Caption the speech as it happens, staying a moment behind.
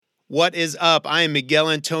What is up? I am Miguel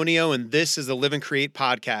Antonio, and this is the Live and Create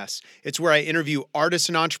podcast. It's where I interview artists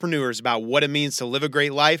and entrepreneurs about what it means to live a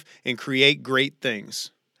great life and create great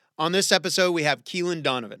things. On this episode, we have Keelan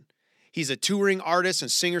Donovan. He's a touring artist and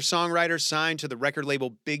singer-songwriter signed to the record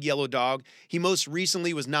label Big Yellow Dog. He most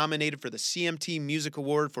recently was nominated for the CMT Music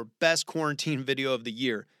Award for Best Quarantine Video of the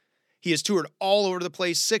Year. He has toured all over the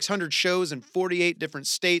place, 600 shows in 48 different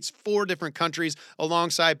states, 4 different countries,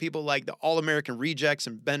 alongside people like the All-American Rejects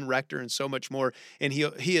and Ben Rector and so much more. And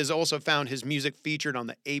he has also found his music featured on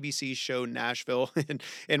the ABC show Nashville.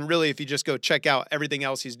 And really, if you just go check out everything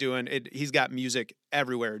else he's doing, he's got music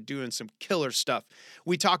everywhere, doing some killer stuff.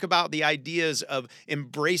 We talk about the ideas of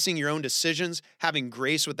embracing your own decisions, having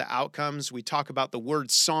grace with the outcomes. We talk about the word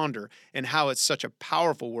sonder and how it's such a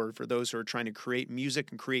powerful word for those who are trying to create music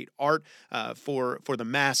and create art for the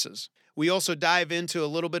masses. We also dive into a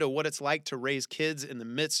little bit of what it's like to raise kids in the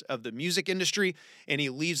midst of the music industry, and he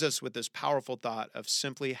leaves us with this powerful thought of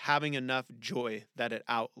simply having enough joy that it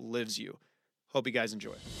outlives you. Hope you guys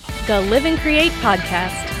enjoy. The Live and Create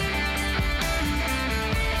podcast.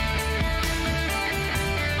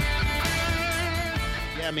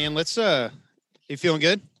 Yeah, man, let's you feeling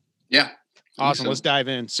good? Yeah. Awesome. So. Let's dive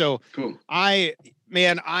in. So Cool. I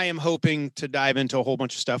am hoping to dive into a whole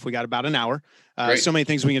bunch of stuff. We got about an hour. So many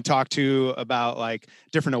things we can talk to about, like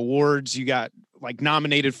different awards you got like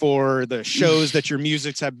nominated for, the shows that your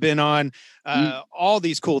musics have been on, all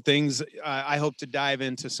these cool things. I hope to dive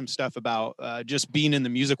into some stuff about just being in the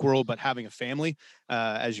music world, but having a family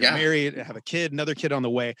as you're married, have a kid, another kid on the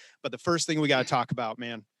way. But the first thing we got to talk about,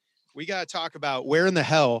 man, we got to talk about where in the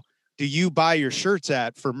hell do you buy your shirts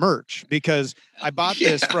at for merch? Because I bought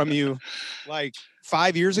this from you like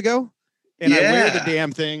 5 years ago, and I wear the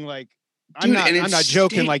damn thing like I'm not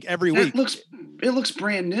joking. Like every week, it looks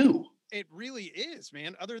brand new. It really is,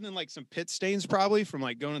 man. Other than like some pit stains, probably from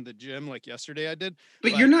like going to the gym, like yesterday I did.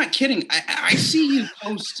 But you're not kidding. I see you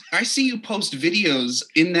post. I see you post videos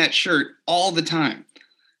in that shirt all the time.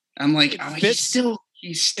 I'm like, he's still.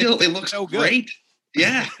 It looks so great.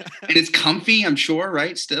 Yeah, and it's comfy. I'm sure,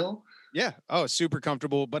 right? Still. Yeah. Oh, super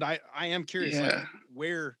comfortable. But I am curious, like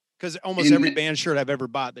where, because almost every band shirt I've ever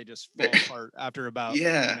bought, they just fall apart after about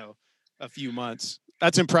a few months.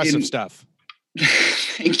 That's impressive stuff.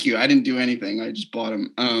 Thank you. I didn't do anything. I just bought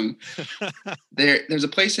them. There's a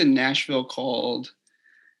place in Nashville called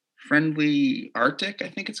Friendly Arctic, I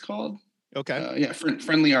think it's called. Okay.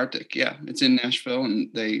 Friendly Arctic. Yeah, it's in Nashville, and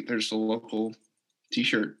there's a local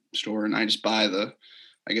t-shirt store, and I just buy the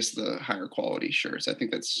higher quality shirts. I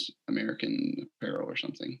think that's American Apparel or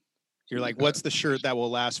something. You're like, what's the shirt that will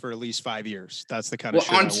last for at least 5 years? That's the kind of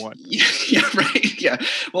shirt I want. Yeah, right. Yeah.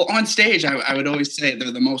 Well, on stage, I would always say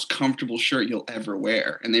they're the most comfortable shirt you'll ever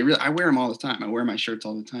wear. And I wear them all the time. I wear my shirts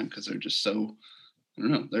all the time because they're just so, I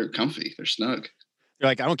don't know, they're comfy. They're snug. You're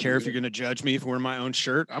like, I don't care if you're going to judge me for wearing my own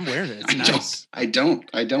shirt. I'm wearing it. It's nice. I don't.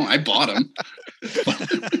 I bought them.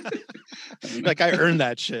 Like I earned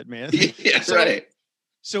that shit, man. Yeah, right.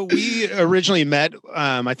 So we originally met.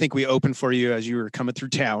 I think we opened for you as you were coming through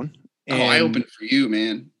town. And, I opened for you,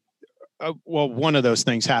 man. Well, one of those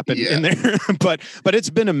things happened in there, but it's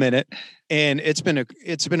been a minute, and it's been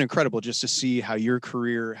incredible just to see how your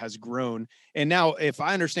career has grown. And now, if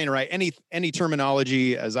I understand it right, any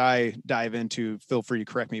terminology as I dive into, feel free to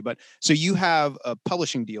correct me. But so you have a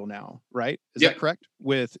publishing deal now, right? Is that correct?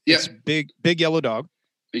 With it's Big Yellow Dog.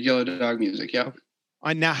 Big Yellow Dog Music. Yeah.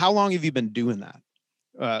 Now, how long have you been doing that?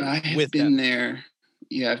 I've been there.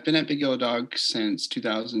 Yeah, I've been at Big Yellow Dog since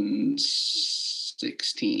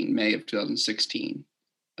 2016, May of 2016.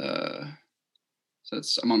 So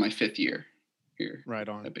I'm on my 5th year here. Right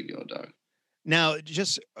on. At Big Yellow Dog. Now,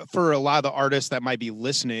 just for a lot of the artists that might be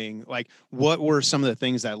listening, like what were some of the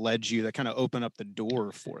things that led you that kind of opened up the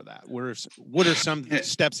door for that? What are some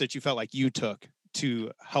steps that you felt like you took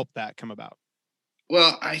to help that come about?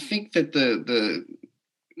 Well, I think that the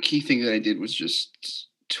key thing that I did was just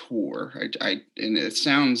tour. And it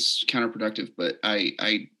sounds counterproductive, but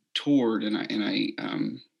I toured and I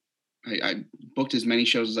booked as many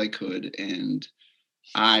shows as I could, and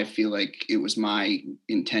I feel like it was my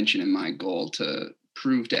intention and my goal to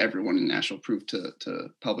prove to everyone in Nashville, prove to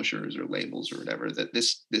publishers or labels or whatever, that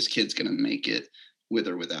this kid's gonna make it with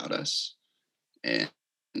or without us, and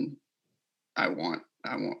we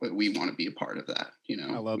want to be a part of that. You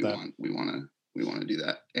know, I love that. We want to do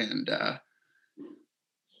that, and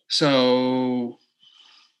so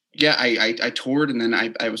yeah, I toured, and then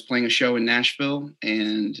I was playing a show in Nashville,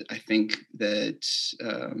 and I think that,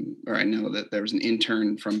 or I know that there was an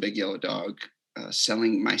intern from Big Yellow Dog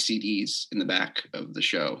selling my CDs in the back of the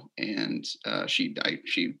show, and she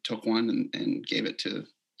took one and gave it to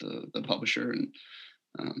the publisher,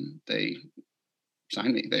 and they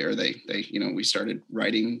signed me. They we started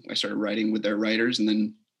writing. I started writing with their writers, and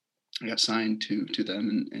then I got signed to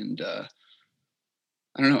them, and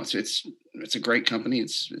I don't know. It's a great company.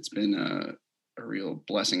 It's been a real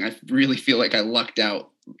blessing. I really feel like I lucked out.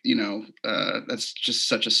 That's just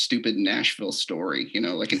such a stupid Nashville story.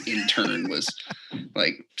 Like an intern was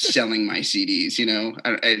like selling my CDs.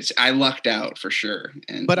 I lucked out for sure.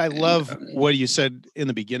 But I love what you said in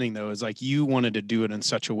the beginning, though, is like you wanted to do it in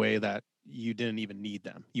such a way that you didn't even need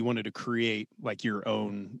them. You wanted to create like your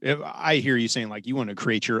own. I hear you saying like you want to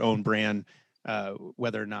create your own brand,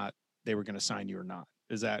 whether or not they were going to sign you or not.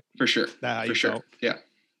 Is that for sure? That how you felt?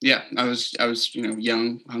 Yeah. I was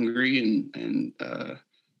young, hungry, and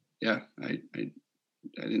yeah, I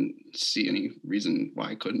didn't see any reason why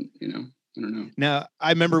I couldn't. I don't know. Now I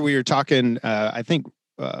remember we were talking. I think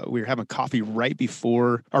we were having coffee right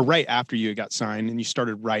before or right after you got signed, and you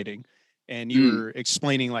started writing. And you were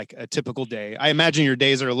explaining like a typical day. I imagine your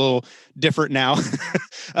days are a little different now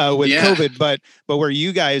with COVID, but where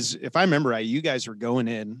you guys, if I remember right, you guys were going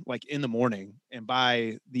in like in the morning, and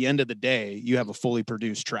by the end of the day, you have a fully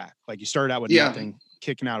produced track. Like you started out with nothing,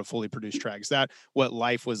 kicking out a fully produced track. Is that what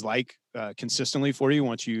life was like consistently for you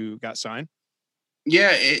once you got signed?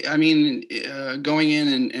 Yeah, going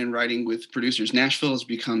in and writing with producers, Nashville has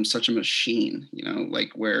become such a machine.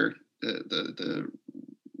 Like where the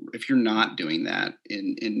if you're not doing that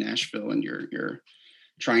in Nashville, and you're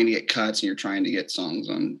trying to get cuts, and you're trying to get songs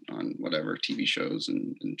on whatever TV shows,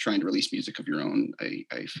 and trying to release music of your own,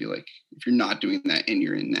 I feel like if you're not doing that and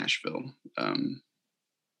you're in Nashville,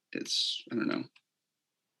 it's, I don't know,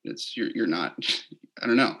 it's you're not, I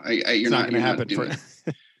don't know, you're not going to happen for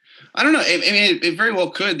I don't know. I mean, it very well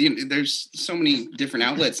could. There's so many different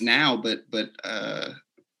outlets now, but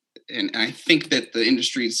and I think that the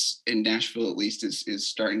industries in Nashville, at least, is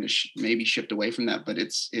starting to maybe shift away from that. But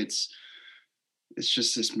it's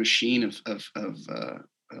just this machine of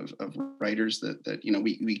writers that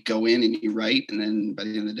we go in and you write, and then by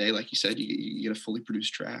the end of the day, like you said, you get a fully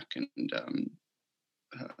produced track, and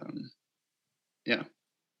yeah.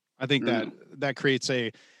 I think that creates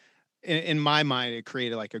in my mind, it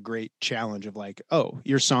created like a great challenge of like, oh,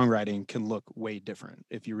 your songwriting can look way different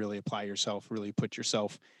if you really apply yourself, really put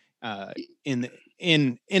yourself in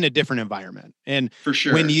a different environment. And for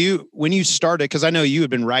sure, when you started, because I know you had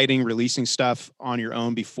been writing, releasing stuff on your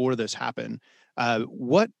own before this happened,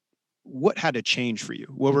 what had to change for you?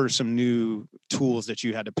 What were some new tools that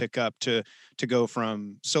you had to pick up to go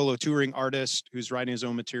from solo touring artist who's writing his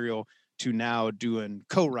own material to now doing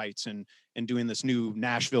co-writes and doing this new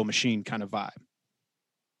Nashville machine kind of vibe?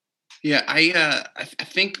 Yeah, I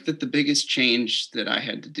think that the biggest change that I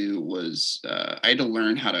had to do was I had to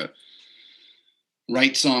learn how to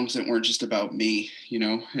write songs that weren't just about me,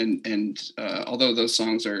 and although those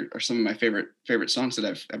songs are some of my favorite songs that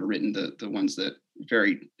I've ever written, the ones that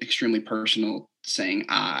very extremely personal, saying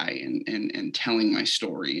I and telling my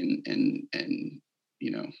story and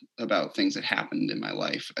about things that happened in my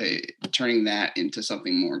life, turning that into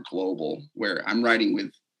something more global, where I'm writing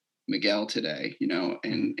with Miguel today,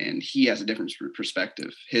 and he has a different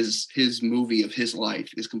perspective. His movie of his life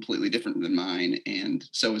is completely different than mine, and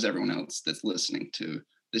so is everyone else that's listening to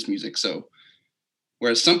this music. So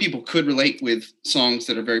whereas some people could relate with songs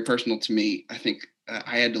that are very personal to me, I think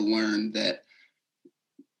I had to learn that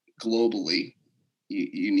globally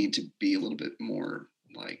you need to be a little bit more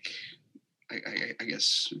like, I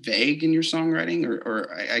guess, vague in your songwriting,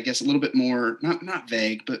 or I guess a little bit more not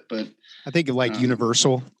vague, but I think like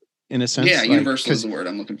universal in a sense. Yeah, universal is the word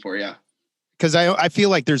I'm looking for. Yeah, because I feel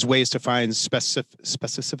like there's ways to find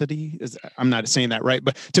specificity. I'm not saying that right,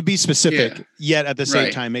 but to be specific, yet at the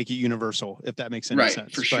same time make it universal, if that makes any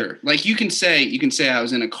sense. For sure. Like you can say I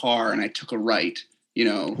was in a car and I took a right,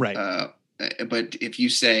 right. But if you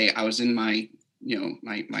say I was in my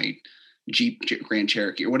my Jeep Grand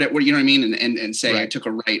Cherokee or whatever, you know what I mean, and say I took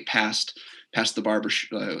a right past the barber,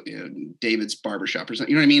 David's barbershop or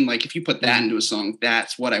something, you know what I mean? Like if you put that into a song,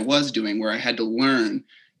 that's what I was doing, where I had to learn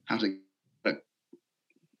how to. I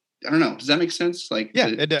don't know. Does that make sense? Like,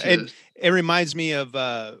 it reminds me of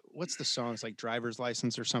what's the song? It's like Driver's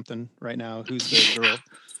License or something right now. Who's the girl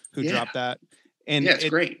who dropped that? And it's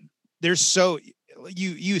great. There's so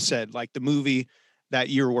you said like the movie that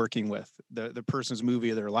you're working with, the person's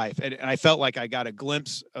movie of their life, and I felt like I got a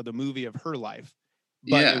glimpse of the movie of her life,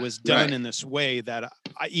 but it was done in this way that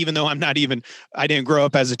even though I didn't grow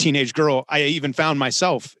up as a teenage girl, I even found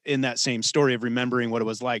myself in that same story of remembering what it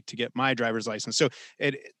was like to get my driver's license. So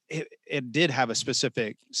it did have a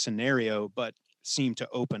specific scenario, but seemed to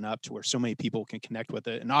open up to where so many people can connect with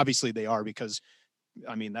it. And obviously they are, because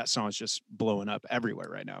I mean, that song's just blowing up everywhere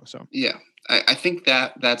right now. So Yeah, I think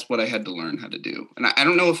that's what I had to learn how to do, and I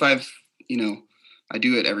don't know if I've, I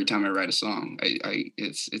do it every time I write a song.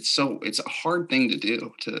 It's a hard thing to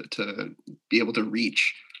do, to be able to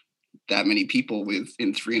reach that many people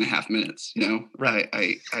in 3.5 minutes. right.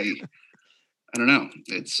 I don't know.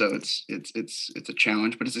 It's a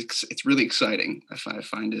challenge, but it's really exciting. I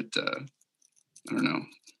find it. I don't know,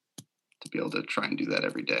 to be able to try and do that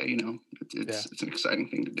every day. Yeah. It's an exciting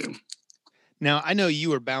thing to do. Now, I know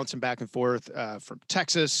you were bouncing back and forth from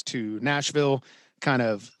Texas to Nashville, kind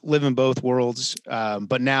of living both worlds.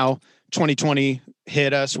 But now 2020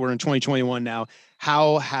 hit us. We're in 2021 now.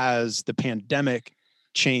 How has the pandemic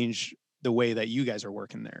changed the way that you guys are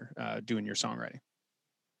working there, doing your songwriting?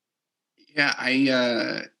 Yeah,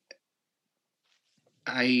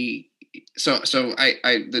 the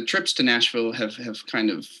trips to Nashville have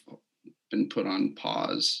kind of been put on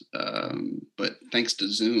pause. But thanks to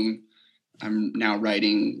Zoom, I'm now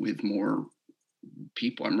writing with more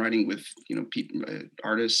people. I'm writing with, people,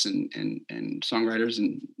 artists and songwriters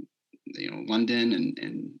in, London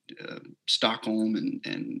and Stockholm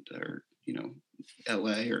and or,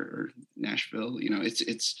 LA or Nashville.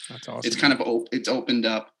 That's awesome. It's kind of it's opened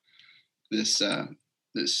up this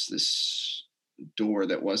this door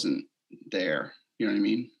that wasn't there. You know what I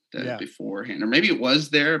mean? That beforehand, or maybe it was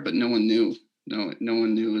there, but no one knew. No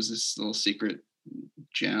one knew. It was this little secret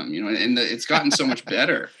gem, and it's gotten so much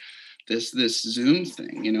better. This Zoom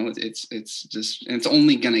thing, it's just, and it's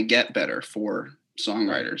only going to get better for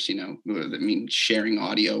songwriters, that mean sharing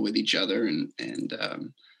audio with each other.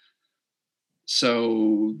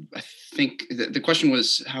 So I think the question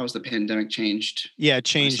was, how has the pandemic changed? Yeah,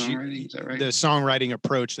 changed songwriting? Is that right? The songwriting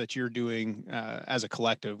approach that you're doing as a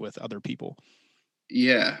collective with other people.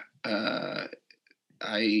 Yeah.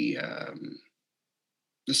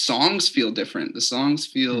 The songs feel different. The songs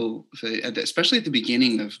feel, especially at the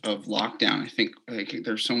beginning of lockdown. I think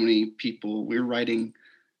there's so many people. We're writing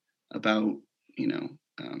about,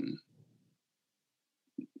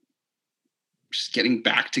 just getting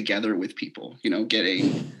back together with people.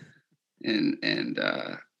 Getting and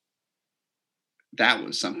that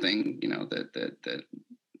was something, that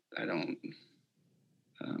I don't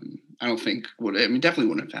think definitely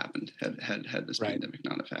wouldn't have happened had this pandemic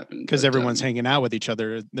not have happened. Because everyone's hanging out with each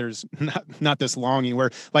other. There's not this longing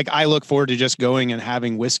where, like, I look forward to just going and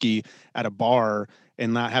having whiskey at a bar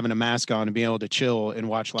and not having a mask on and being able to chill and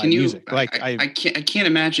watch live music. Like I can't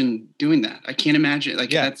imagine doing that. I can't imagine,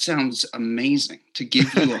 that sounds amazing, to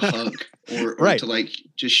give you a hug or to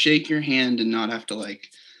just shake your hand and not have to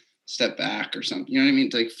step back or something. You know what I mean?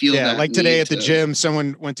 To feel that. Like today at the gym,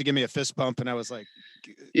 someone went to give me a fist bump and I was like,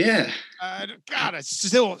 yeah, God, it's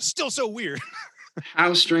still so weird.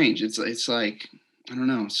 How strange. It's like, I don't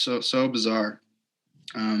know, so bizarre.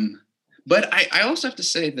 But I also have to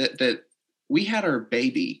say that we had our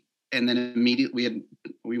baby, and then immediately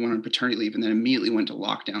we went on paternity leave, and then immediately went to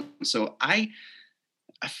lockdown. So I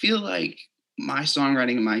feel like my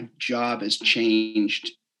songwriting and my job has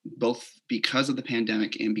changed, both because of the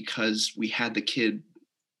pandemic and because we had the kid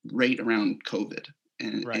right around COVID,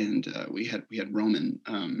 and we had Roman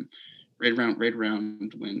right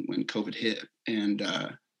around when COVID hit, and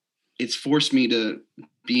it's forced me to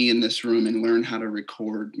be in this room and learn how to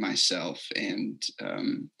record myself, and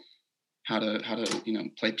how to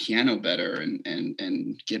play piano better,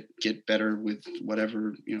 and get better with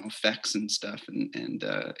whatever effects and stuff,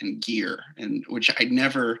 and gear, and which I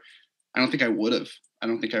don't think I would have. I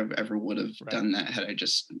don't think I ever would have done that had I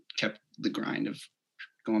just kept the grind of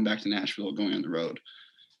going back to Nashville, going on the road.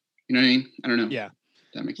 You know what I mean? I don't know. Yeah.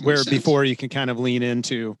 That makes where sense. Before you can kind of lean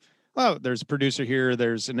into, oh, there's a producer here,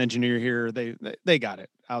 there's an engineer here, they got it.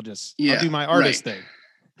 I'll do my artist thing.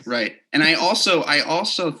 Right. And I also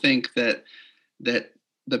think that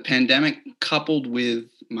the pandemic, coupled with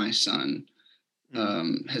my son,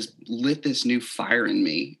 has lit this new fire in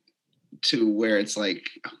me, to where it's like,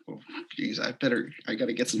 oh, geez, I got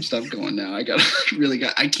to get some stuff going now. I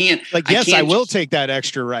can't. I will take that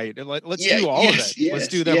extra right. Let's do all of it. Let's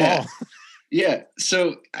do them all. Yeah.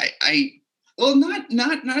 So well, not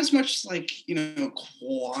as much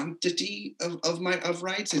quantity of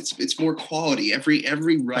writes. It's more quality.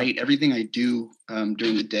 Every write, everything I do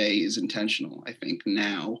during the day is intentional. I think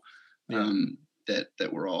now that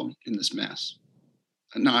we're all in this mess,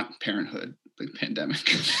 not parenthood, the pandemic.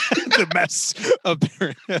 The mess of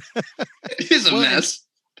parenthood. It is a mess.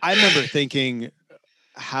 I remember thinking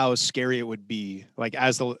how scary it would be. Like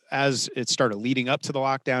as it started leading up to the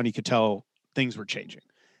lockdown, you could tell things were changing.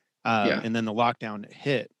 And then the lockdown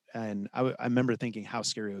hit, and I remember thinking how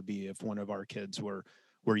scary it would be if one of our kids were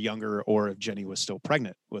were younger, or if Jenny was still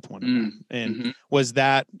pregnant with one of Mm. them. And Mm-hmm. was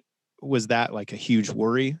that like a huge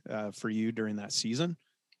worry for you during that season?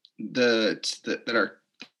 That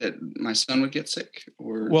my son would get sick,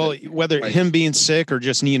 or Well, whether him being sick or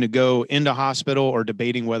just needing to go into hospital, or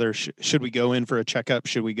debating whether should we go in for a checkup,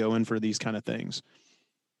 should we go in for these kind of things?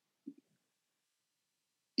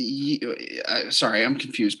 Sorry, I'm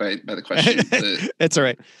confused by the question. It's all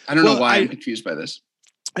right. I don't know why I'm confused by this.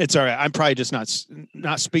 It's all right. I'm probably just not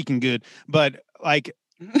speaking good, but like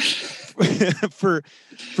for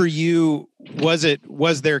you,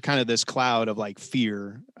 was there kind of this cloud of like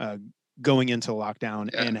fear going into lockdown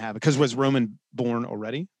and because was Roman born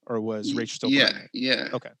already, or was Rachel still pregnant? Yeah.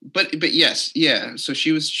 Okay. But yes, yeah. So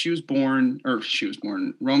she was born.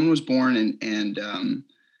 Roman was born in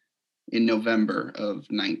November of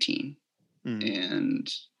 19.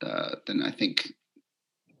 And then I think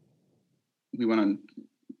we went on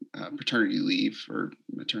paternity leave or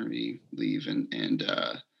maternity leave, and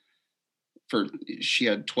she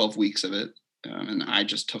had 12 weeks of it, and I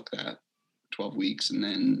just took that 12 weeks, and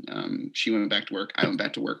then she went back to work. I went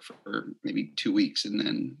back to work for maybe 2 weeks, and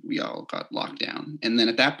then we all got locked down. And then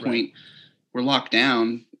at that point, we're locked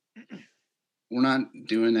down. We're not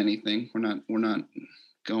doing anything. We're not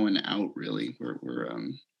going out really.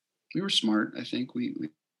 We were smart, I think.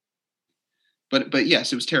 But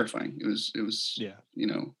yes, it was terrifying. It was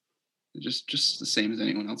just the same as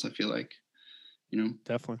anyone else, I feel like.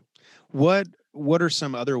 Definitely. What are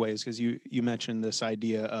some other ways, because you mentioned this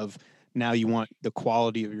idea of now you want the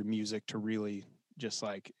quality of your music to really just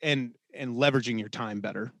like and leveraging your time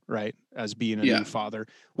better, right, as being a new father.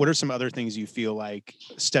 What are some other things you feel like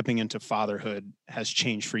stepping into fatherhood has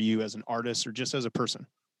changed for you as an artist or just as a person?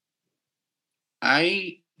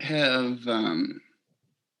 I have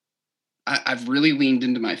I've really leaned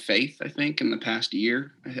into my faith, I think, in the past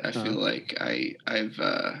year. I feel like I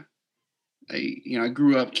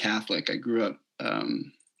grew up Catholic. I grew up, I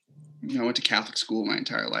went to Catholic school my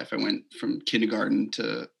entire life. I went from kindergarten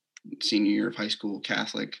to senior year of high school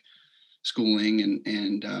Catholic schooling, and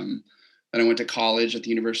then I went to college at the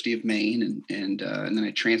University of Maine, and then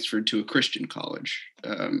I transferred to a Christian college.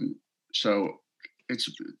 So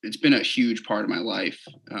it's been a huge part of my life,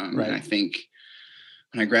 and I think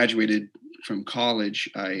when I graduated from college,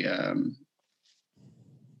 I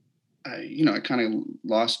kind of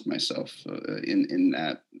lost myself in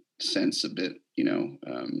that sense a bit,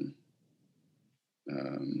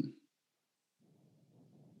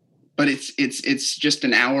 but it's just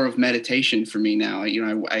an hour of meditation for me now. I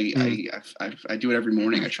do it every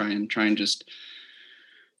morning. I try and just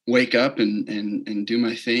wake up and do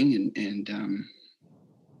my thing.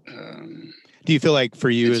 Do you feel like for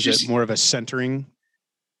you, is it more of a centering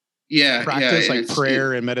practice, like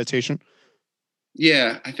prayer and meditation?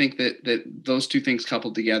 Yeah, I think that those two things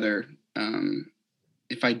coupled together,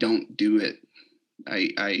 if I don't do it,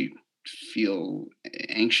 I feel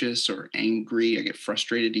anxious or angry. I get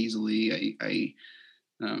frustrated easily.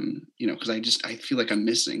 Because I feel like I'm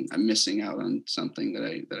missing out on something that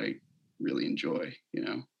I really enjoy.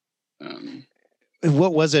 And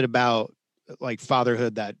what was it about like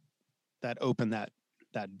fatherhood that opened that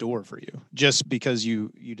door for you? Just because you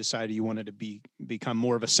decided you wanted to become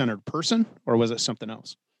more of a centered person, or was it something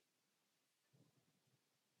else?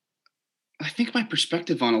 I think my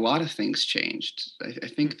perspective on a lot of things changed. I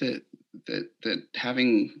think that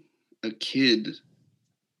having a kid,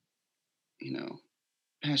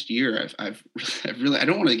 past year, I've really, I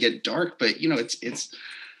don't want to get dark, but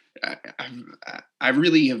I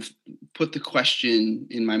really have put the question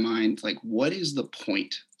in my mind, like, what is the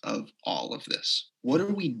point of all of this? What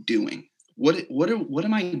are we doing? What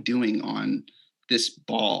am I doing on this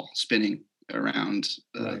ball spinning around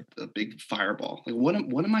a big fireball? Like,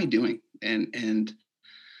 what am I doing? And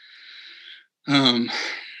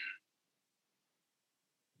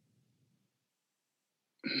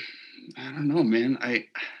I don't know, man.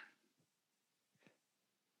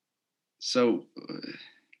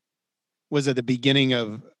 Was it the beginning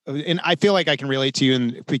of, and I feel like I can relate to you,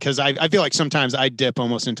 and because I feel like sometimes I dip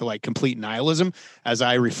almost into like complete nihilism as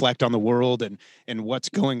I reflect on the world and what's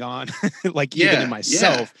going on, like even in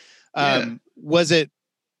myself. Was it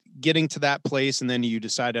getting to that place and then you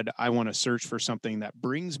decided I want to search for something that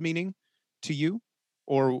brings meaning to you,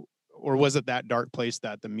 or was it that dark place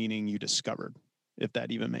that the meaning you discovered, if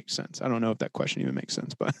that even makes sense? I don't know if that question even makes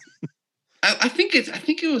sense, but I think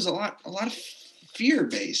it was a lot of fear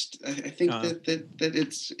based. I think that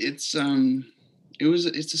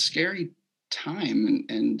it's a scary time,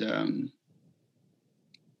 and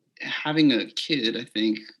having a kid, I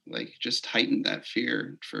think, like, just heightened that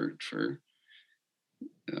fear for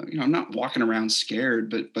I'm not walking around scared,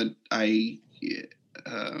 but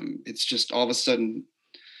it's just all of a sudden,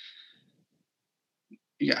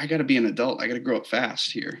 yeah, I got to be an adult. I got to grow up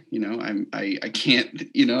fast here. I can't,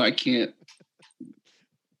 I can't.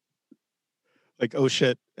 Like, oh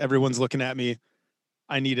shit, everyone's looking at me.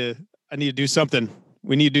 I need to do something.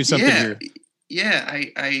 We need to do something Yeah.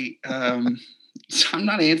 here. Yeah. So I'm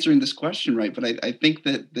not answering this question right, but I think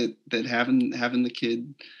that having the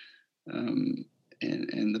kid, um,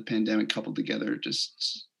 and the pandemic coupled together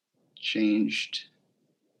just changed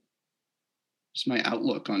just my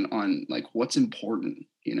outlook on like what's important,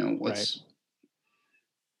 Right.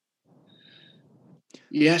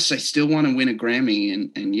 yes, I still want to win a Grammy,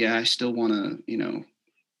 and yeah, I still want to,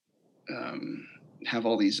 have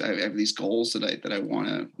I have these goals that I want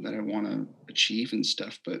to achieve and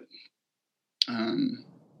stuff, but um,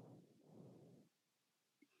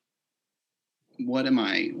 what am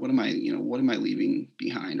I leaving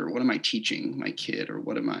behind, or what am I teaching my kid, or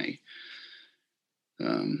what am I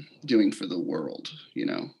doing for the world,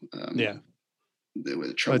 Yeah. with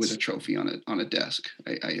a trophy on a desk.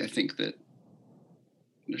 I think that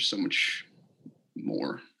there's so much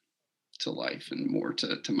more to life, and more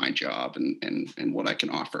to my job, and what I can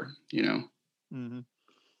offer, Mm-hmm.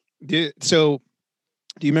 So,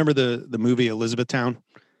 do you remember the movie Elizabethtown?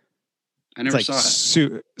 I It's never like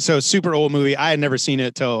saw it. super old movie. I had never seen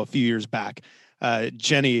it till a few years back.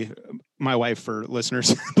 Jenny, my wife for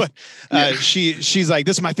listeners, but Yeah. she's like,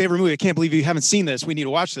 "This is my favorite movie. I can't believe you haven't seen this. We need to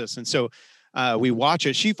watch this." And so we watch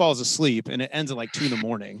it. She falls asleep, and it ends at like 2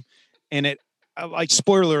 a.m. And it, like,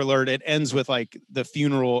 spoiler alert, it ends with like the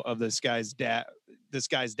funeral of this guy's dad.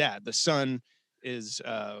 The son is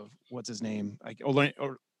what's his name? Like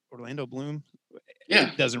Orlando Bloom.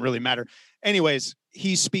 Yeah. It doesn't really matter. Anyways,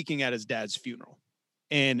 he's speaking at his dad's funeral,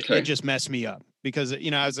 and it Okay. just messed me up because,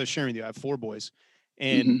 as I was sharing with you, I have 4 boys,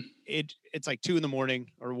 and Mm-hmm. it's like 2 a.m.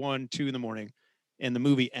 or 1, 2 a.m, and the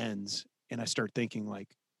movie ends, and I start thinking like,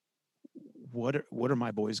 what are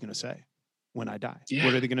my boys going to say when I die? Yeah.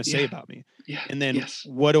 What are they going to say Yeah. about me? Yeah. And then Yes.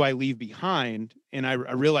 what do I leave behind? And I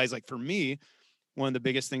realized, like, for me, one of the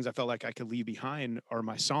biggest things I felt like I could leave behind are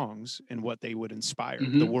my songs and what they would inspire the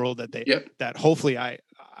Mm-hmm. world Yep. that hopefully I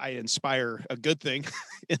inspire a good thing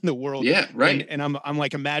in the world. Yeah. And Right. I'm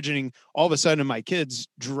like imagining all of a sudden my kids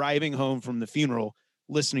driving home from the funeral,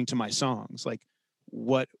 listening to my songs. Like,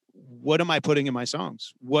 what am I putting in my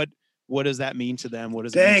songs? What does that mean to them? What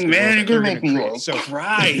does it mean to Dang, the world man, you're that gonna they're going make to me create? So,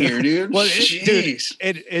 cry here, dude. well, dude, Jeez.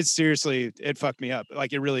 it seriously, it fucked me up.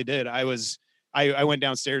 Like, it really did. I went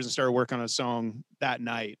downstairs and started working on a song that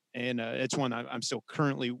night, and it's one I'm still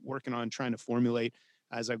currently working on, trying to formulate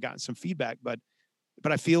as I've gotten some feedback. But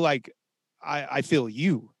I feel like I feel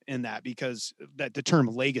you in that, because that the term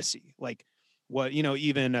legacy, like, what,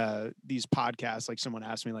 even these podcasts, like, someone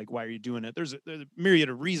asked me, like, why are you doing it? There's a myriad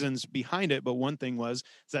of reasons behind it, but one thing was,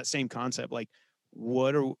 it's that same concept, like,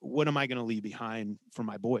 what am I going to leave behind for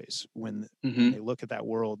my boys when Mm-hmm. they look at that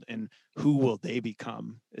world, and who will they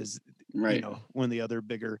become, is, Right. one of the other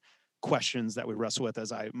bigger questions that we wrestle with.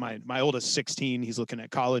 As my oldest 16, he's looking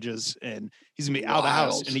at colleges, and he's gonna be out of the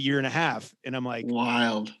house in Wild. a year and a half, and I'm like,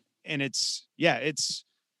 Wild. and it's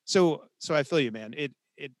so I feel you, man. It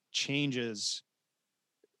changes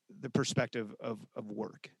the perspective of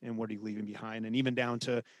work, and what are you leaving behind, and even down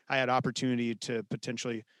to, I had opportunity to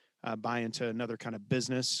potentially buy into another kind of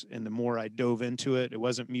business, and the more I dove into it, it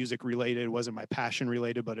wasn't music related, it wasn't my passion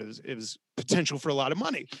related, but it was potential for a lot of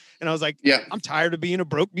money, and I was like, Yeah. I'm tired of being a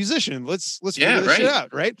broke musician. Let's figure Yeah. this shit Right.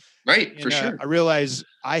 out, right? Right. For And sure. I realized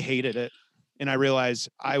I hated it, and I realized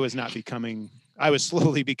I was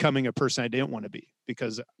slowly becoming a person I didn't want to be,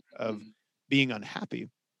 because of Mhm. being unhappy.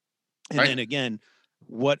 And Right. then again,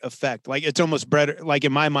 what effect? Like, it's almost better. Like,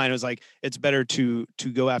 in my mind, it was like, it's better to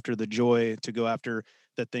go after the joy, to go after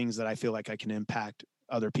the things that I feel like I can impact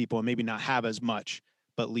other people, and maybe not have as much,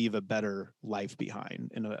 but leave a better life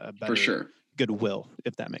behind, and a For better sure. goodwill,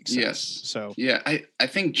 if that makes sense. Yes. So, Yeah. I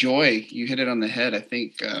think joy. You hit it on the head. I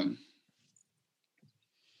think. I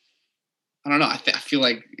don't know. I feel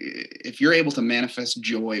like if you're able to manifest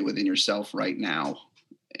joy within yourself right now,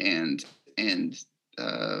 and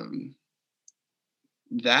um,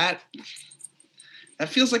 that that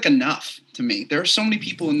feels like enough to me. There are so many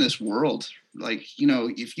people in this world. Like,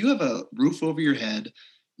 if you have a roof over your head,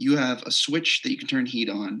 you have a switch that you can turn heat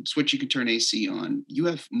on, switch you can turn AC on. You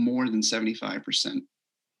have more than 75%.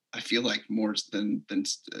 I feel like more than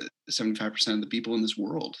 75% of the people in this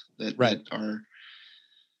world right. that are,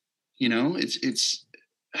 it's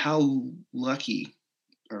how lucky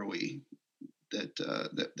are we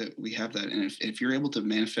that we have that. And if you're able to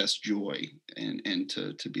manifest joy, and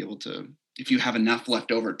to be able to, if you have enough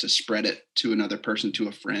left over to spread it to another person, to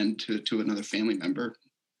a friend, to another family member.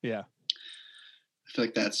 Yeah. I feel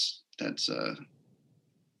like that's the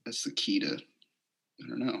key to, I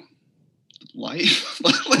don't know, life.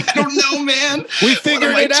 Like, I don't know, man. We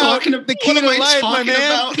figured it out. The key to life, my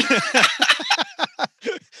man.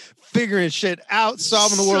 Figuring shit out,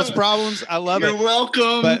 solving the world's problems. I love it. You're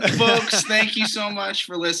welcome, folks. Thank you so much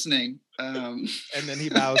for listening. And then he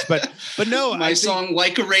bows, but no, my song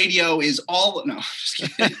 "Like a Radio" is all no.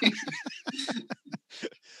 Just kidding.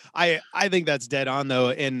 I think that's dead on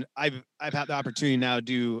though, and I've had the opportunity now to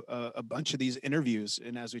do a bunch of these interviews,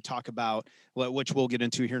 and as we talk about, which we'll get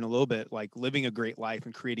into here in a little bit, like living a great life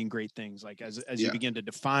and creating great things, like as you begin to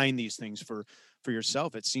define these things for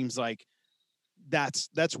yourself, it seems like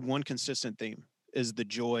that's one consistent theme is the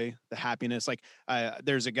joy, the happiness. Like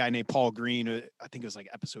there's a guy named Paul Green, I think it was like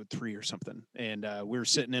episode 3 or something, and we were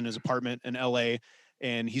sitting in his apartment in LA,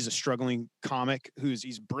 and he's a struggling comic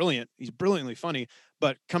he's brilliant. He's brilliantly funny,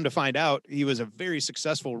 but come to find out, he was a very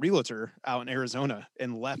successful realtor out in Arizona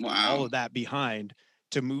and left all of that behind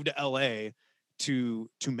to move to LA to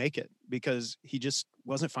make it, because he just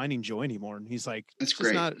wasn't finding joy anymore. And he's like, that's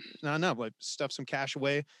great. Not enough. Like, stuff some cash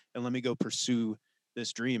away and let me go pursue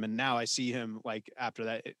this dream. And now I see him, like,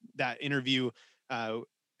 after that interview,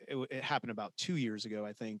 it happened about 2 years ago,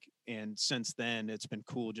 I think. And since then, it's been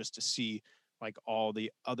cool just to see like all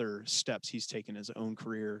the other steps he's taken his own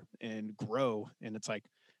career and grow. And it's like,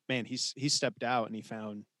 man, he stepped out and he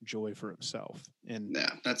found joy for himself. And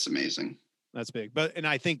yeah, that's amazing. That's big. And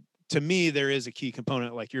I think, to me, there is a key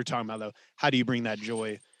component, like you're talking about, though. How do you bring that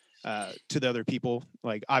joy to the other people?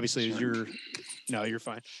 Like, obviously, Sure. You're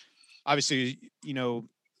fine. Obviously,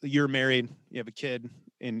 you're married, you have a kid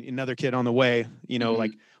and another kid on the way,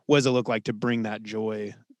 like, what does it look like to bring that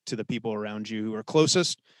joy to the people around you who are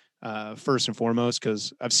closest, first and foremost?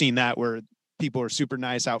 Because I've seen that where people are super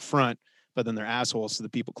nice out front, but then they're assholes to the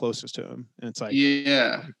people closest to them. And it's like,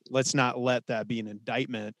 yeah, let's not let that be an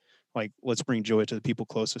indictment. Like, let's bring joy to the people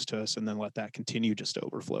closest to us and then let that continue just to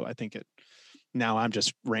overflow. I think now I'm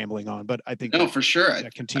just rambling on, but I think for sure.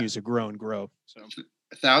 That continues to grow and grow. So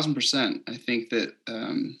 1,000%. I think that,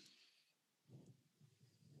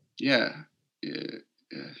 yeah.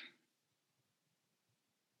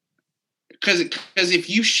 Because if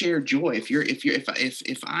you share joy,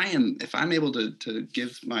 if I'm able to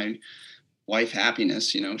give my wife happiness,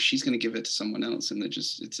 she's going to give it to someone else, and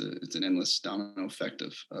it's an endless domino effect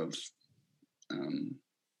of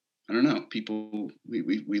I don't know, people,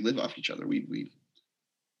 we live off each other. We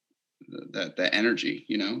that energy,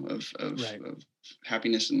 of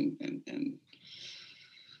happiness and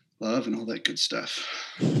love and all that good stuff.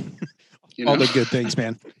 All the good things,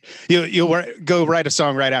 man. You'll go write a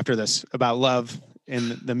song right after this about love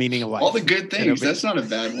and the meaning of life. All the good things. That's not a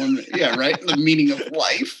bad one. Yeah, right. The meaning of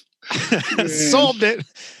life. Solved it.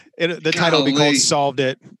 The title will be called "Solved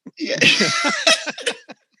It." Yeah.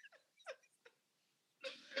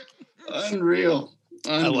 Unreal.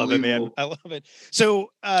 I love it, man. I love it.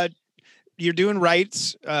 So you're doing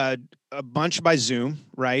writes a bunch by Zoom,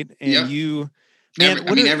 right? And you, man,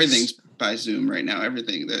 everything's by Zoom right now.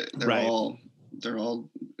 Everything. They're all.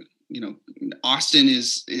 Austin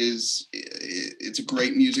is it's a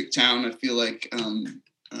great music town. I feel like,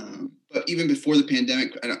 but even before the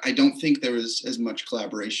pandemic, I don't think there was as much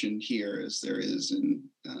collaboration here as there is in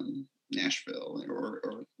Nashville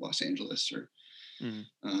or Los Angeles or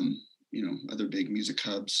other big music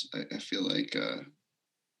hubs. I feel like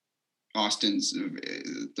Austin's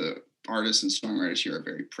the artists and songwriters here are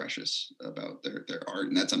very precious about their art,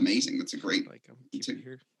 and that's amazing. That's a great.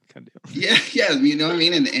 Here. Kind of yeah, you know what I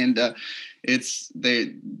mean, and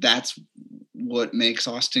that's what makes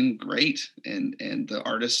Austin great, and the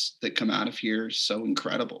artists that come out of here so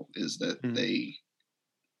incredible is that they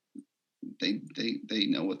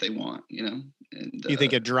know what they want, and you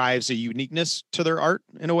think it drives a uniqueness to their art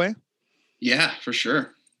in a way? Yeah, for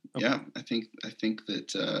sure. Okay. Yeah, I think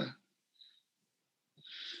that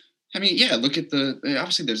look at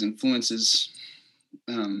obviously there's influences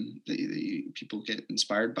the people get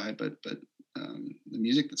inspired by, but the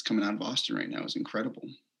music that's coming out of Austin right now is incredible.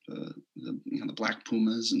 The Black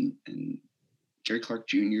Pumas and Gary Clark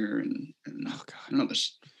Jr. and oh God. I don't know,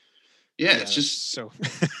 it's just so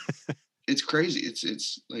it's crazy.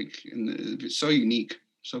 It's like it's so unique,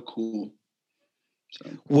 so cool. So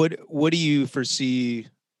what do you foresee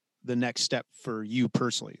the next step for you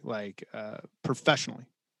personally, like professionally,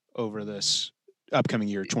 over this upcoming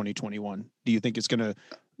year, 2021? Do you think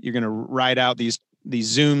you're gonna ride out these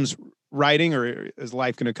Zooms writing, or is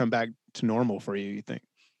life gonna come back to normal for you think?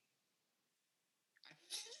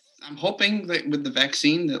 I'm hoping that with the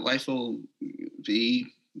vaccine that life will be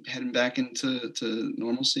heading back into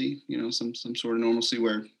normalcy, some sort of normalcy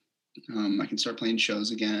where I can start playing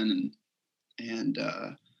shows again and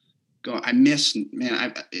go. I miss,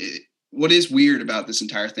 man. What is weird about this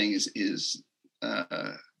entire thing is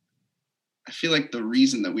I feel like the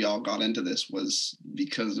reason that we all got into this was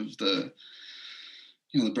because of the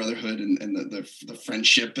brotherhood and the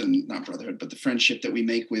friendship, and not brotherhood, but the friendship that we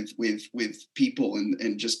make with people,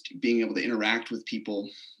 and just being able to interact with people,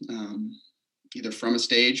 either from a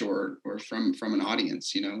stage or from an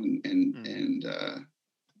audience,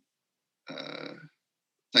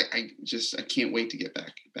 I can't wait to get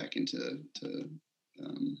back into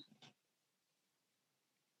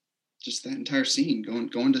just that entire scene,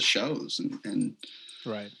 going to shows and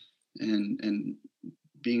right, and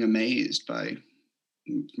being amazed by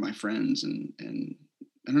my friends and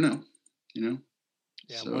I don't know,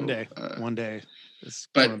 yeah. So, one day it's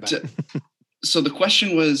but so the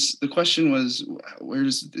question was where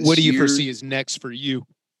does this what do you foresee is next for you?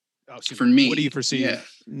 For me, what do you foresee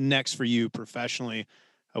next for you professionally?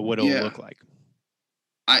 What it'll look like?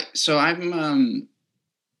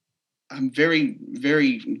 I'm very,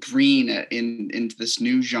 very green into this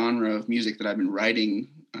new genre of music that I've been writing.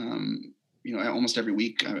 Almost every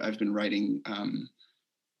week I've been writing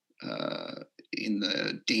in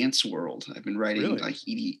the dance world. I've been writing like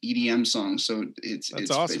EDM songs. So it's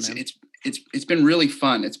awesome, it's been really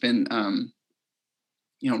fun. It's been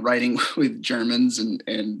writing with Germans and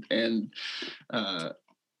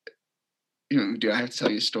do I have to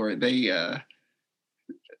tell you a story?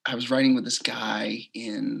 I was writing with this guy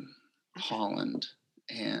in Holland,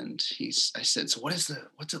 and I said, so what's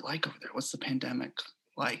it like over there? What's the pandemic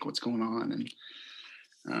like? What's going on?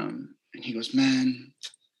 And he goes, man,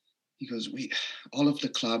 all of the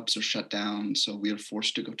clubs are shut down, so we are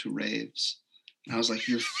forced to go to raves. And I was like,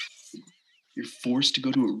 you're forced to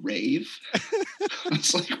go to a rave? I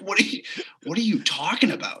was like, what are you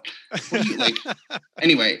talking about? What are you like?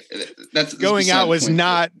 Anyway, that's going out was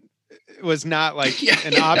not like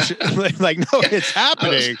an option. Like, no, it's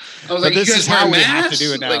happening. I was like, this is how we have to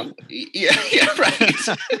do it now. Like, yeah, right.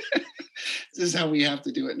 This is how we have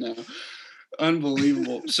to do it now.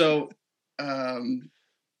 Unbelievable. So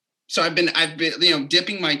I've been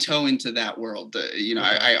dipping my toe into that world.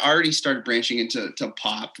 I already started branching into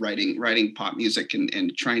pop, writing pop music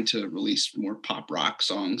and trying to release more pop rock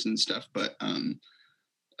songs and stuff. But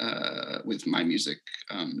with my music,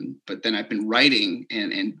 but then I've been writing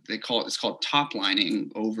and it's called top lining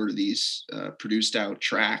over these produced out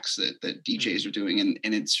tracks that DJs are doing, and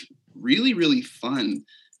it's really, really fun.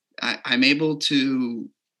 I'm able to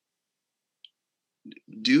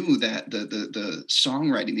do that, the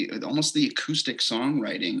songwriting, almost the acoustic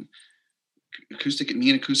songwriting, acoustic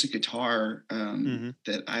guitar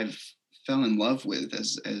that I've fell in love with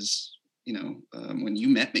as when you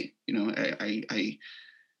met me.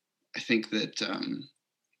 I think that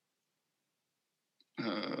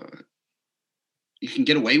you can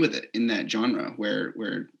get away with it in that genre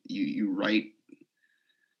where you write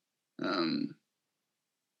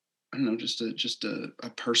I don't know, just a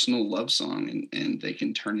personal love song, and they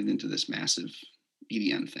can turn it into this massive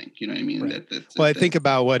EDM thing. You know what I mean? Right. I think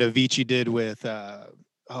about what Avicii did with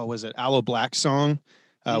was it Aloe Black song,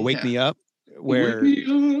 Wake Me Up, where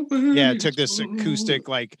it took this acoustic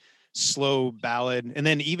like slow ballad, and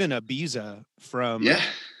then even Ibiza from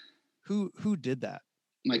who did that?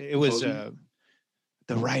 It was the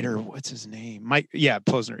writer, what's his name?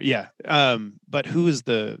 Posner. Yeah. But who is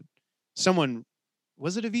someone,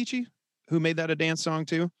 was it Avicii who made that a dance song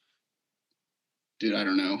too? Dude, I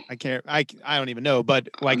don't know. I don't even know, but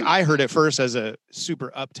like I heard it first as a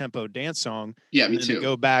super up tempo dance song. Yeah, me too. To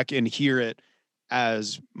go back and hear it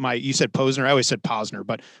as you said Posner. I always said Posner,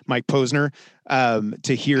 but Mike Posner,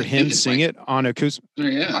 to hear him sing it on acoustic.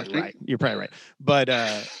 Yeah, right. You're probably right. But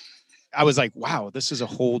I was like, wow, this is a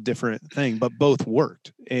whole different thing, but both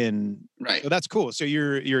worked. And so that's cool. So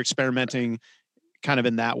you're experimenting kind of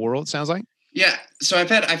in that world, sounds like. Yeah, so I've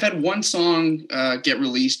had one song get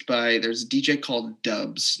released by, there's a DJ called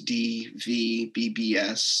Dubs,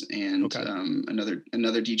 DVBBS, and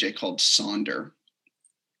another DJ called Sonder.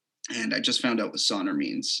 And I just found out what Sonder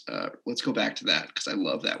means. Let's go back to that because I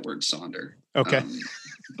love that word Sonder. Okay.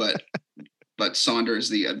 But Sonder is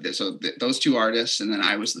those two artists, and then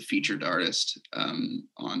I was the featured artist on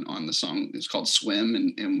the song. It's called Swim,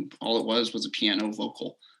 and all it was a piano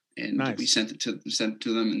vocal. And we sent it to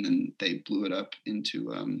them, and then they blew it up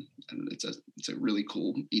into it's a really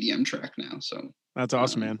cool EDM track now. So that's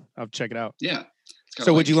awesome, man. I'll check it out. Yeah.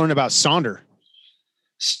 So what'd you learn about Sonder?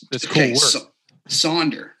 That's cool word.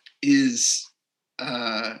 Sonder is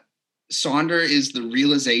Sonder is the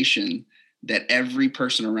realization that every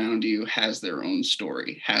person around you has their own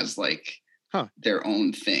story, has like their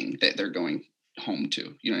own thing that they're going home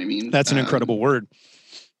to. You know what I mean? That's an incredible word.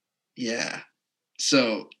 Yeah.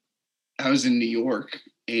 So I was in New York,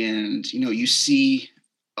 and, you know, you see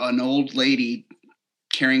an old lady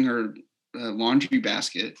carrying her laundry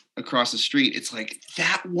basket across the street. It's like,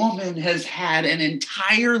 that woman has had an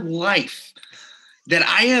entire life that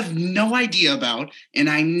I have no idea about, and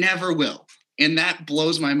I never will. And that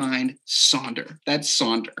blows my mind. Sonder. That's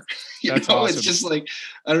Sonder. That's awesome. It's just like,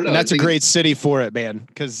 I don't know. And that's a great city for it, man.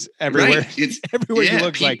 Because everywhere, right. It's everywhere you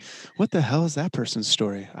look, like, what the hell is that person's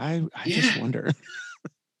story? I just wonder.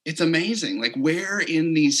 It's amazing. Like, where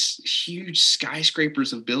in these huge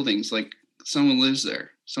skyscrapers of buildings, like, someone lives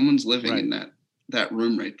there. Someone's living in that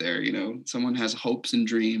room right there. You know, someone has hopes and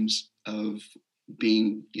dreams of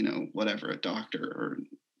being, you know, whatever, a doctor or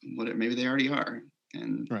whatever. Maybe they already are.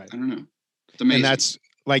 And I don't know. It's amazing. And that's,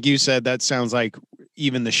 like you said, that sounds like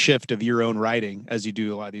even the shift of your own writing, as you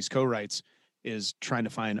do a lot of these co-writes, is trying to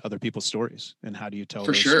find other people's stories, and how do you tell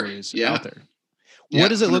those stories out there? What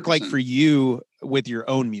does it look 100%. Like for you with your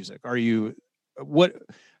own music? How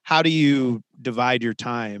do you divide your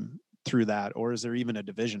time through that? Or is there even a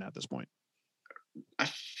division at this point? I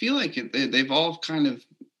feel like they've all kind of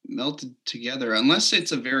melted together, unless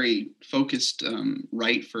it's a very focused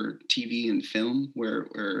write for TV and film, where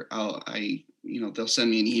they'll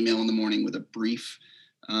send me an email in the morning with a brief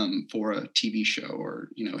for a TV show, or,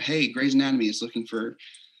 you know, hey, Grey's Anatomy is looking for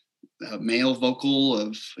a male vocal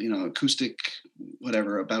of, you know, acoustic,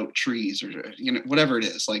 whatever, about trees, or, you know, whatever it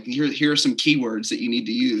is. Like, here are some keywords that you need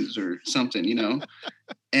to use, or something, you know,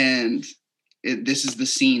 and this is the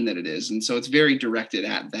scene that it is. And so it's very directed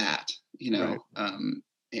at that, you know,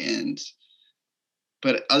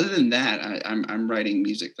 but other than that, I'm writing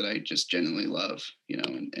music that I just genuinely love, you know,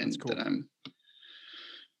 and cool.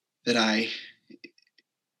 that I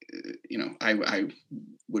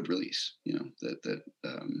would release, you know, that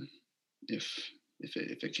if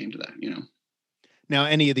it came to that, you know. Now,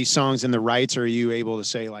 any of these songs in the writes, are you able to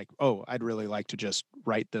say, like, oh, I'd really like to just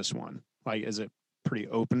write this one? Like, is it pretty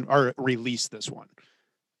open, or release this one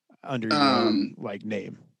under your own, like,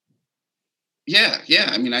 name? Yeah.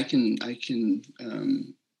 I mean, I can do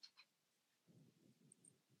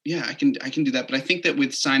that. But I think that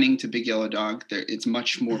with signing to Big Yellow Dog, it's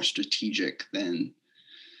much more strategic than,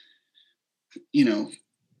 you know,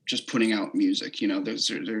 just putting out music. You know, there's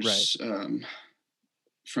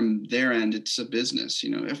from their end, it's a business, you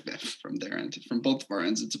know. If from their end, from both of our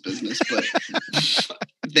ends, it's a business, but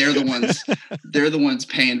they're the ones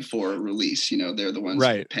paying for a release, you know. They're the ones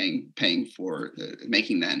paying for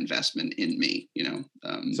making that investment in me, you know.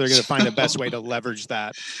 So they're going to find the best way to leverage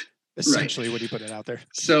that, essentially, when you put it out there.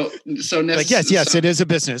 So like, yes, it is a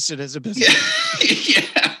business. It is a business.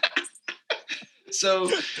 Yeah. So,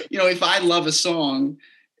 you know, if I love a song,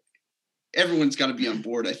 everyone's got to be on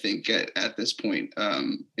board, I think, at this point,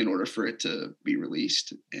 in order for it to be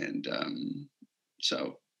released. And and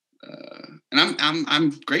I'm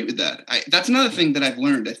great with that. That's another thing that I've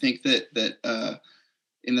learned. I think that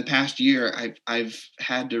in the past year, I've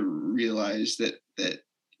had to realize that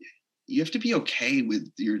you have to be okay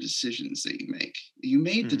with your decisions that you make. You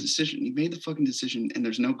made the decision. You made the fucking decision, and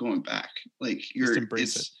there's no going back. Like, just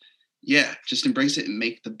embrace it. Yeah, just embrace it and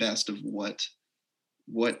make the best of what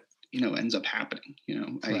you know ends up happening. You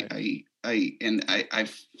know, right. I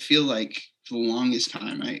feel like for the longest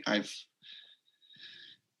time I've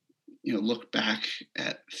you know looked back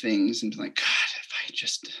at things and been like, God, if I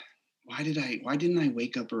just why didn't I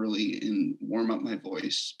wake up early and warm up my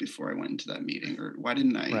voice before I went into that meeting, or why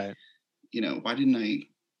didn't I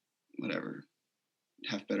whatever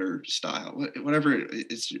have better style, whatever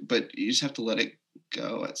it's, but you just have to let it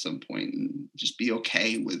go at some point and just be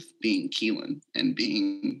okay with being Keelan and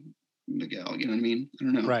being Miguel. You know what I mean? I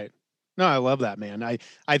don't know. Right. No, I love that, man.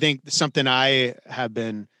 I think something I have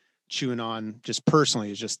been chewing on just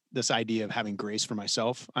personally is just this idea of having grace for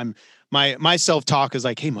myself. My self-talk is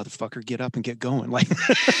like, hey, motherfucker, get up and get going. Like,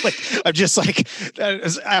 I'm just like,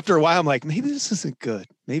 after a while, I'm like, maybe this isn't good.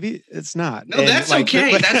 Maybe it's not. No, that's like,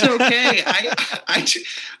 okay. That's okay.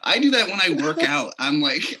 I do that when I work out. I'm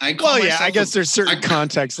like, I guess there's certain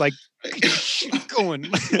contexts, like, going.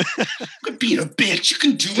 Quit being a bitch. You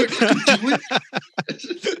can do it. You can do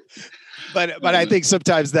it. But I think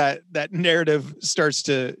sometimes that narrative starts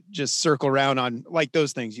to just circle around on, like,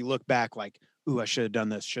 those things. You look back like, ooh, I should have done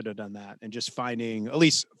this, should have done that. And just finding, at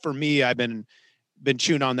least for me, I've been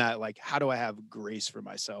chewing on that. Like, how do I have grace for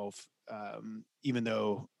myself? Even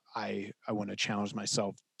though I want to challenge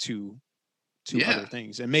myself to other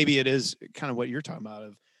things. And maybe it is kind of what you're talking about,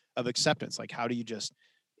 of acceptance. Like, how do you just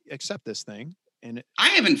accept this thing? And I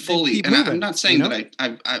haven't fully, keep and moving, I'm not saying you know? that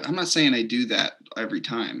I'm not saying I do that every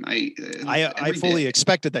time. I Every fully day.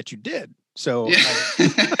 expected that you did. So Yeah.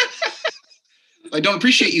 I don't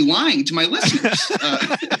appreciate you lying to my listeners.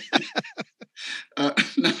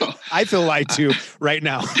 No, I feel lied to right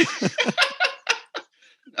now.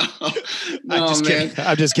 no, I'm just man. kidding.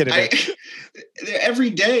 I'm just kidding. Every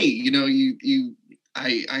day,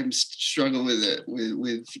 I'm struggle with it,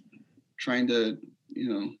 with trying to, I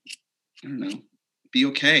don't know, be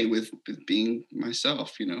okay with being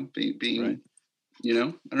myself, being, Right.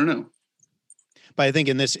 I don't know. But I think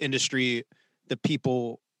in this industry, the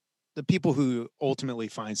people who ultimately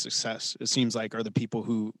find success, it seems like, are the people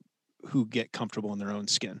who get comfortable in their own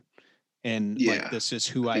skin. And like, this is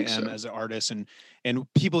who I am as an artist, and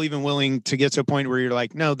people even willing to get to a point where you're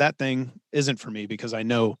like, no, that thing isn't for me because I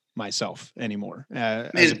know myself anymore.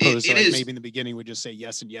 As opposed to like maybe in the beginning we just say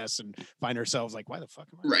yes and yes and find ourselves like, why the fuck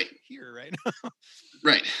am I here right now?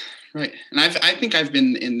 Right. And I think I've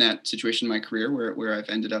been in that situation in my career where I've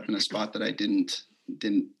ended up in a spot that I didn't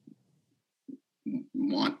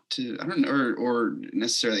want to, I don't know, or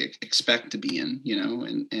necessarily expect to be in,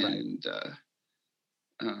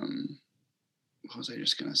 what was I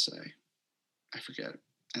just going to say? I forget.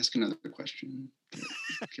 Ask another question.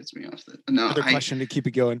 That gets me off the. No, another question to keep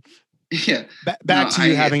it going. Yeah. Back to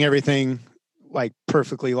you having everything like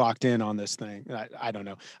perfectly locked in on this thing. I don't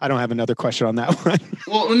know. I don't have another question on that one.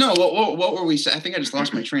 Well, no. What were we saying? I think I just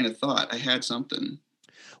lost my train of thought. I had something.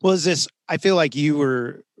 Well, I feel like you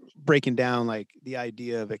were breaking down like the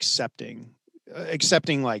idea of accepting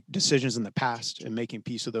like decisions in the past and making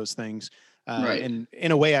peace with those things. Right. And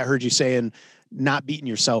in a way I heard you saying not beating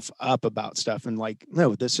yourself up about stuff and like,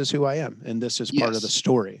 no, this is who I am. And this is part of the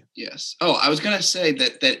story. Yes. Oh, I was going to say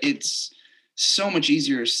that it's so much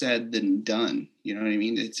easier said than done. You know what I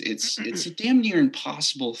mean? It's a damn near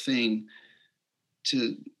impossible thing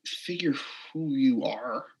to figure who you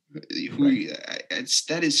are.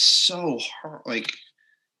 That is so hard. Like,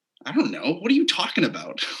 I don't know. What are you talking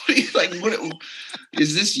about? What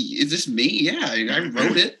is this? Is this me? Yeah, I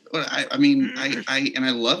wrote it. I mean,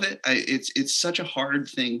 I love it. It's such a hard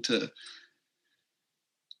thing to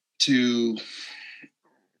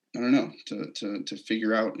I don't know, to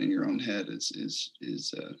figure out in your own head is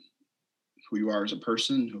who you are as a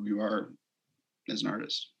person, who you are as an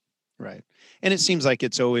artist. Right. And it seems like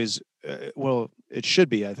it's always, it should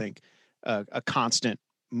be, I think, a constant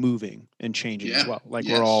moving and changing as well. Like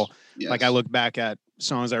we're all, like I look back at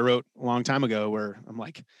songs I wrote a long time ago where I'm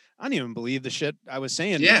like, I don't even believe the shit I was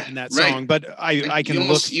saying in that song, but I can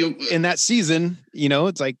look in that season,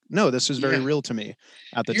 it's like, no, this was very real to me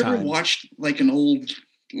at the time. You ever watched like an old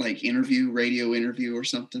radio interview or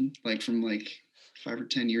something like from like 5 or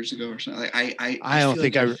 10 years ago or something? I don't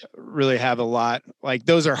think I really have a lot. Like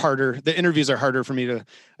those are harder. The interviews are harder for me to,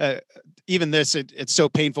 even this, it's so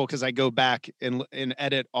painful because I go back and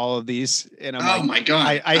edit all of these and I'm like, my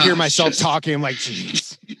God, I hear myself talking. I'm like,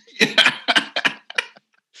 geez.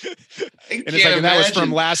 And it's like, that was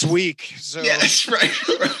from last week. So yes, right.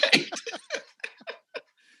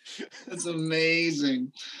 That's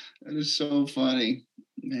amazing. That is so funny,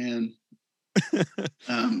 man.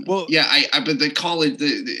 Well, yeah, but the college,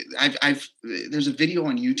 there's a video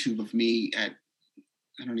on YouTube of me at,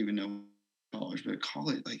 I don't even know college, but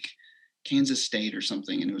college, like Kansas State or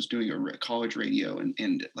something. And it was doing a college radio.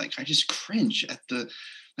 And like, I just cringe at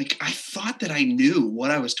I thought that I knew what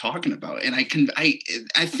I was talking about. And I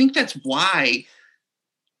think that's why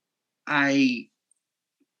I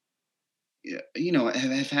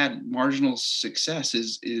have had marginal success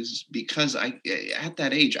is because at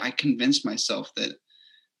that age, I convinced myself that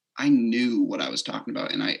I knew what I was talking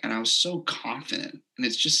about. And I was so confident, and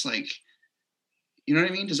it's just like, you know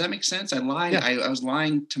what I mean? Does that make sense? I lied. Yeah. I was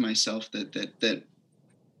lying to myself that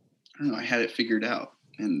I don't know, I had it figured out,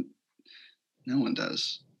 and no one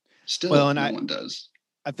does. Still, no one does.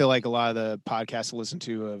 I feel like a lot of the podcasts I listen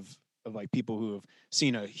to of like people who have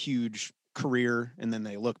seen a huge career and then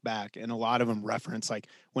they look back, and a lot of them reference like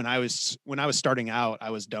when I was starting out,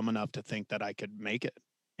 I was dumb enough to think that I could make it.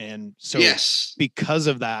 And so because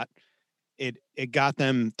of that, it got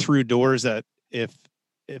them through doors that if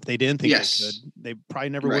they didn't think they could, they probably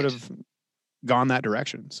never would have gone that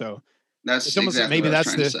direction. So that's almost exactly maybe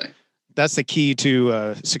that's the key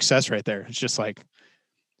to success right there. It's just like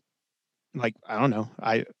I don't know,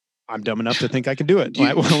 I'm dumb enough to think I can do it.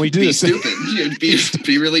 Why don't we do this? Stupid.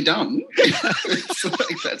 Be really dumb.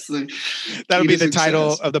 That'll be the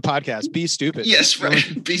title of the podcast. Be stupid. Yes,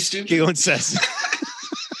 right. Be stupid. Keelan says.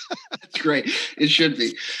 That's great. It should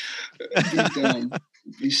be. Be dumb.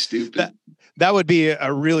 Be stupid. that would be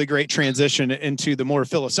a really great transition into the more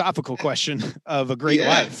philosophical question of a great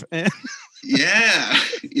life. Yeah.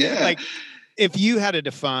 Like, if you had to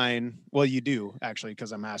define, well, you do actually,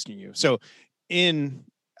 because I'm asking you. So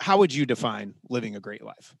how would you define living a great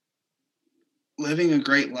life? Living a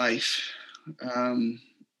great life. I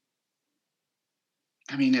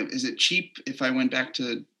mean, is it cheap if I went back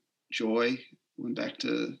to joy, went back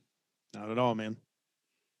to... Not at all, man.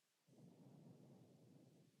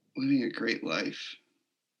 Living a great life.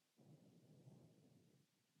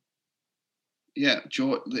 Yeah,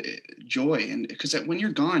 joy, and because when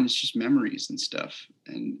you're gone, it's just memories and stuff,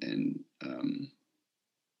 and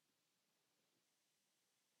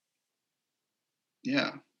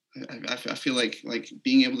yeah, I feel like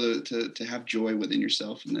being able to have joy within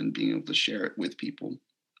yourself, and then being able to share it with people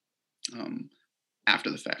after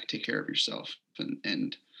the fact. Take care of yourself,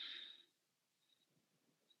 and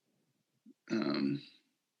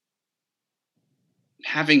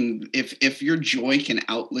having, if your joy can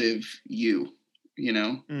outlive you,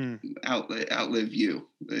 outlive you,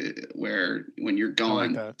 where when you're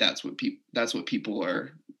gone, like that's what people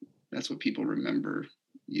remember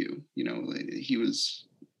you. He was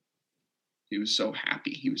so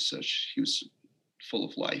happy. He was full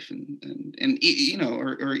of life, and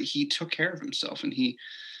or he took care of himself, and I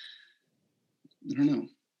don't know.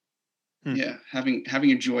 Yeah, having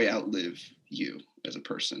your joy outlive you as a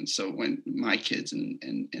person. So when my kids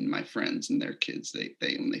and my friends and their kids, they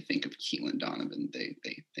when they think of Keelan Donovan, they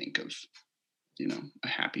think of, a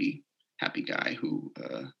happy guy who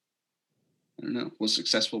I don't know, was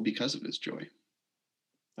successful because of his joy.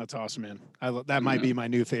 That's awesome, man. That might be my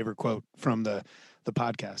new favorite quote from the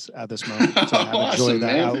podcast at this moment. So have a joy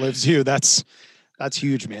that outlives you. That's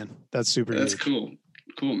huge, man. That's super huge. That's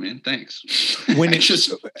cool, man. Thanks. I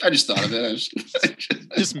just thought of it.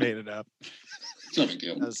 I just made it up. It's no big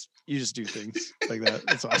deal. You just do things like that.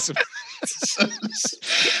 That's awesome.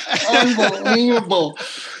 Unbelievable,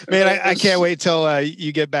 man. I can't wait till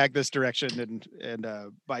you get back this direction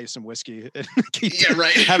and buy you some whiskey and keep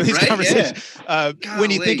having these conversations. Yeah.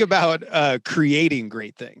 When you think about creating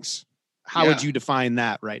great things, how would you define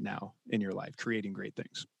that right now in your life? Creating great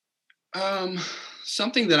things.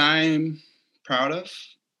 Something that I'm proud of.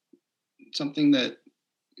 Something that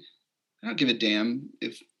I don't give a damn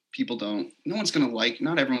if people don't. Not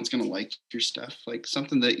everyone's gonna like your stuff. Like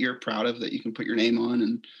something that you're proud of, that you can put your name on,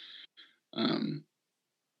 and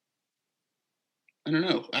I don't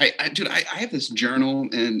know. I have this journal,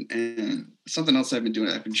 and something else I've been doing.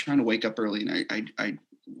 I've been trying to wake up early, and I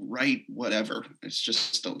write whatever. It's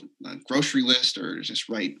just a grocery list, or just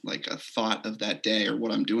write like a thought of that day, or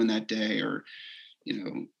what I'm doing that day, or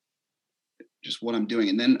just what I'm doing.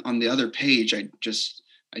 And then on the other page, I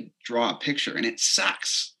draw a picture, and it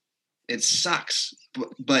sucks.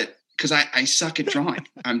 But because I suck at drawing,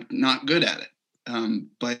 I'm not good at it.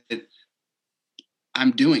 But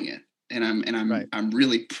I'm doing it, and I'm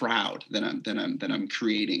really proud that I'm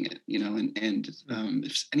creating it,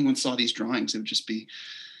 if anyone saw these drawings, it would just be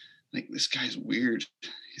like, this guy's weird.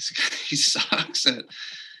 He sucks at,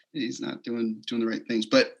 he's not doing the right things.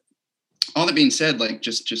 But all that being said, like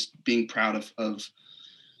just being proud of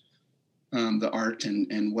the art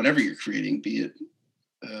and whatever you're creating, be it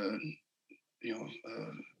a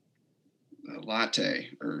latte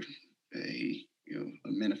or a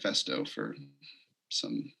manifesto for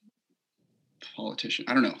some politician.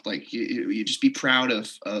 I don't know. Like you just be proud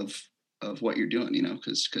of what you're doing,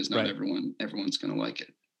 because not everyone's gonna like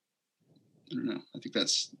it. I don't know. I think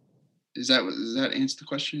does that answer the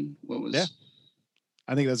question? What was? Yeah.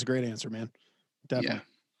 I think that's a great answer, man. Definitely.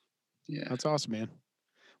 Yeah. That's awesome, man.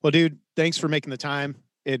 Well, dude, thanks for making the time.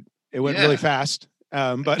 It went really fast.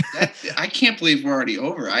 But I can't believe we're already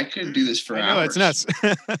over. I could do this for hours. I know, it's nuts.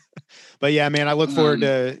 But yeah, man, I look forward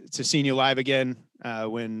to seeing you live again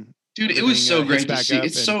when. Dude, it was so great to see.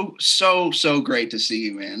 It's so great to see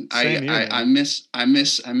you, man. I miss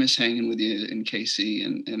hanging with you in KC,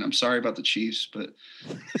 and I'm sorry about the Chiefs, but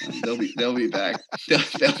they'll be back.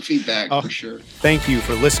 They'll be back for sure. Thank you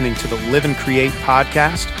for listening to the Live and Create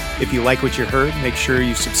podcast. If you like what you heard, make sure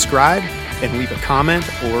you subscribe and leave a comment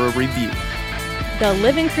or a review. The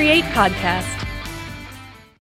Live and Create podcast.